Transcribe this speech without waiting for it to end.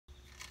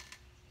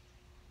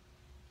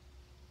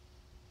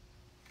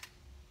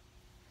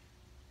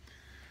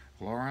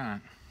Well, alright,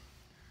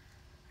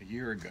 a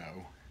year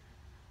ago,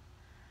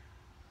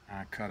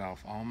 I cut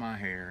off all my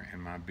hair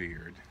and my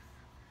beard,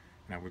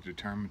 and I was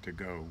determined to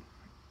go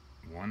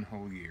one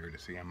whole year to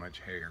see how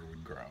much hair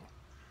would grow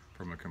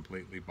from a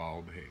completely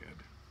bald head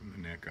from the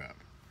neck up.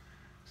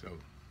 So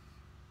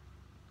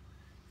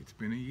it's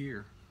been a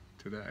year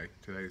today.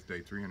 Today is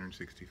day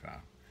 365,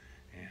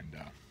 and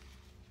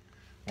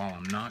while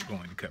I'm not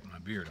going to cut my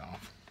beard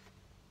off,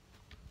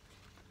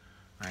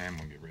 I am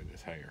going to get rid of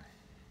this hair.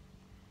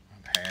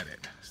 I've had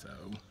it, so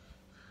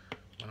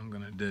what I'm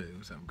going to do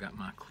is I've got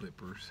my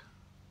clippers,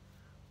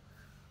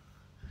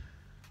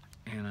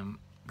 and I'm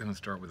going to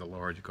start with a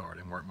large guard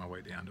and work my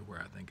way down to where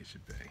I think it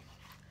should be.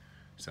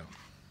 So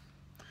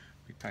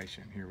be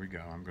patient. Here we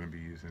go. I'm going to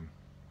be using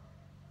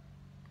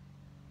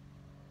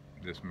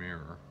this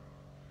mirror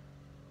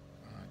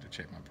to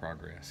check my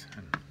progress.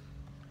 And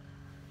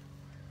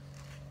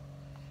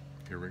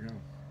here we go.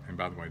 And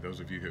by the way,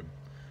 those of you who have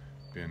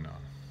been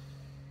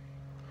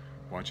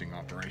watching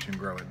Operation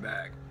Grow It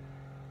Back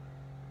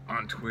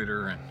on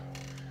Twitter and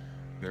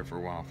there for a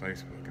while,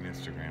 Facebook and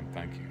Instagram,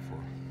 thank you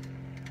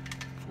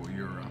for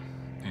your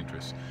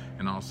interest.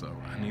 And also,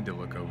 I need to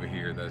look over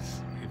here.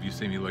 That's, if you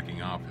see me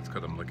looking off, it's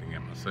because I'm looking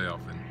at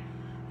myself, and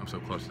I'm so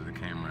close to the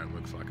camera it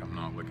looks like I'm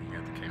not looking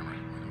at the camera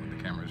when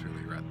the camera's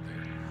really right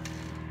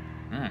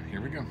there. Alright, here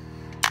we go.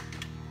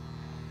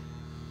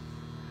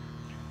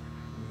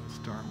 We'll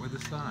start with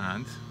the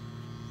sides.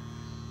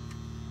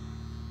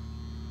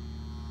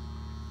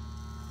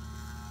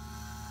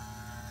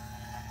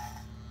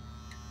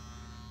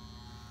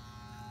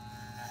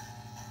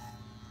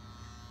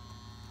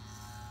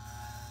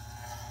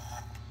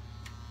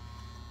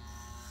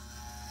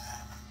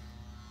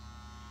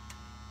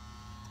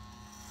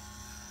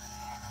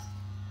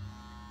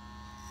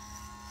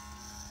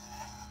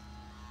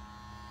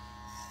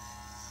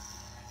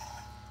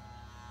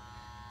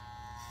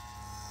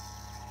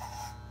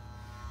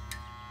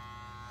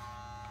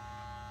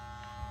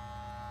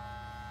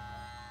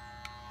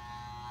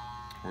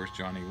 Where's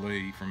Johnny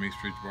Lee from East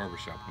Ridge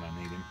Barbershop when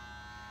I need him?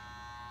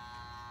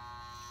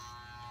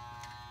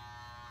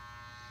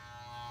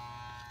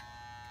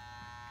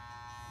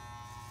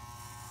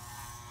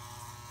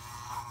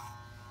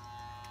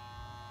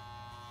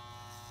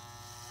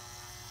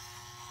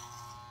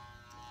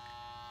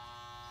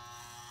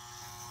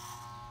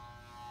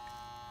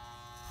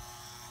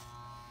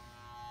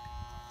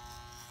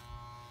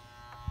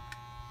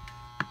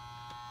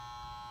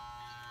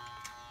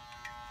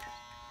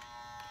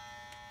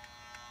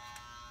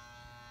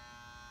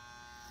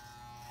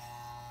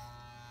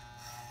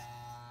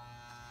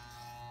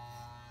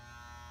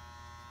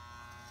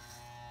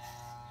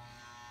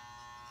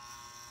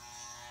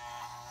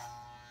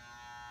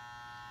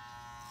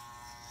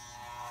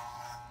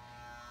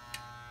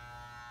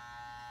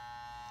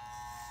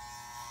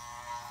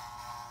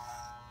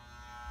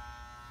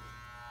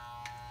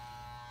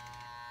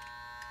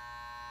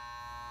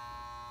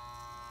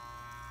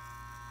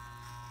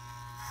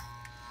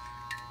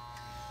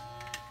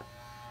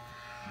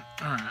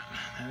 Alright,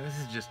 now this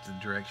is just the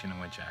direction in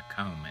which I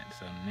comb it,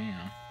 so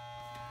now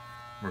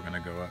we're going to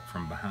go up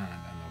from behind,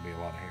 and there'll be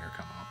a lot of hair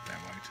come off that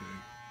way too.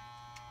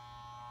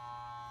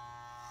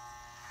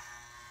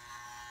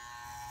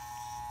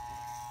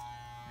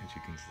 As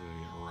you can see,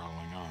 it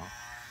rolling off.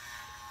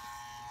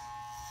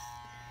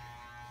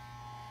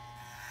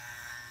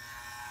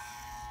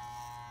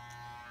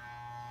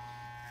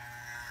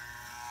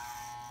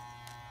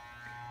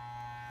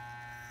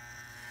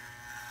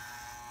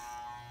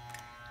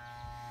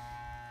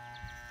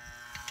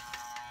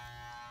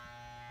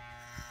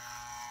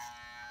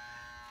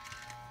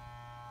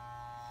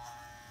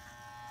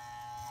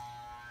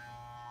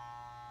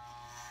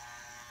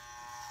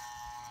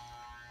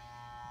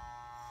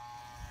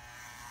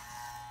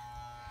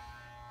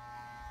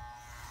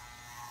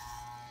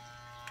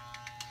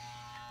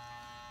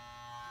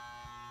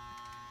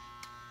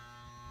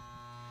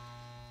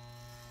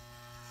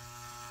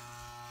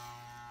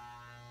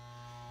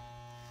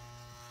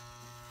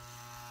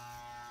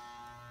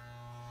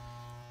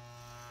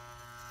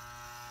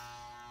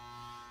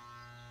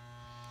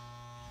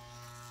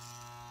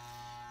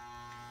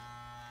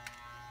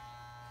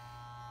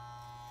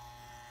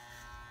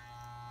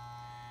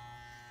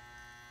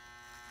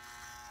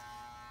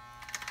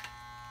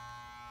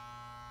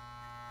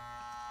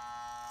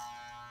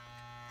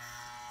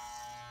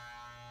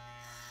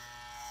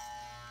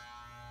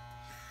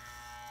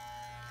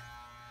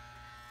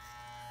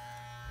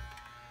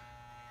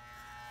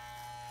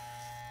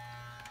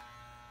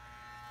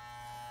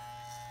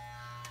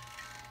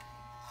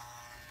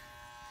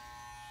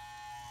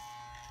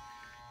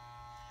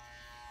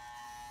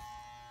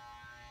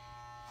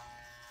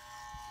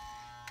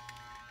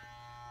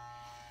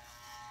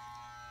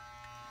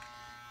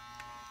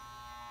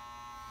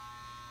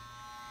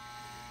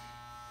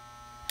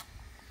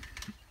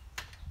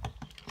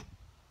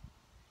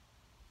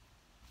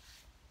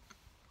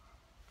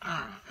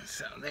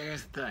 So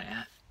there's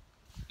that.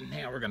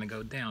 Now we're going to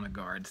go down a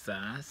guard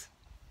size.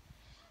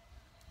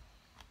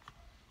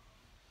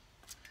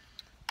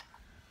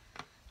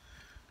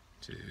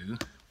 2.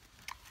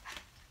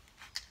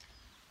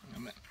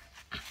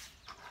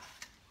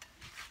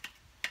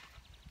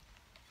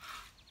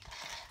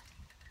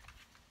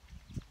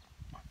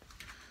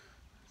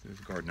 This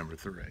is guard number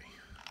 3.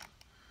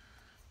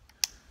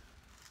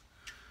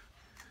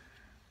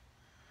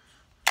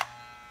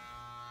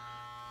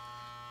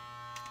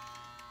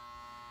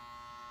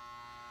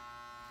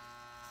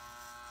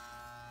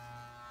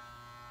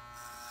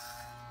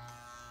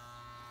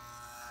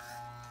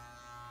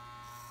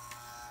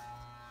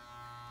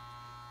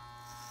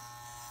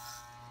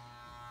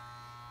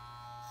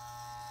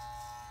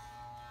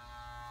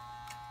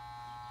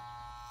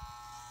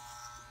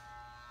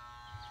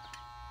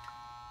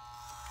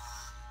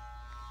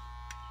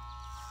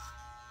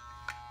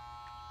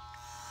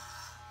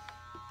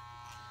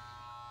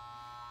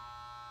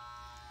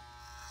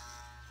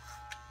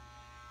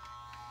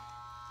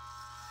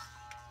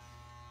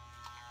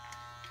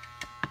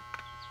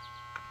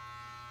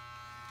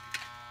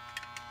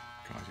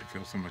 Gosh, it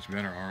feels so much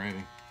better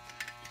already.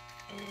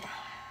 Ugh.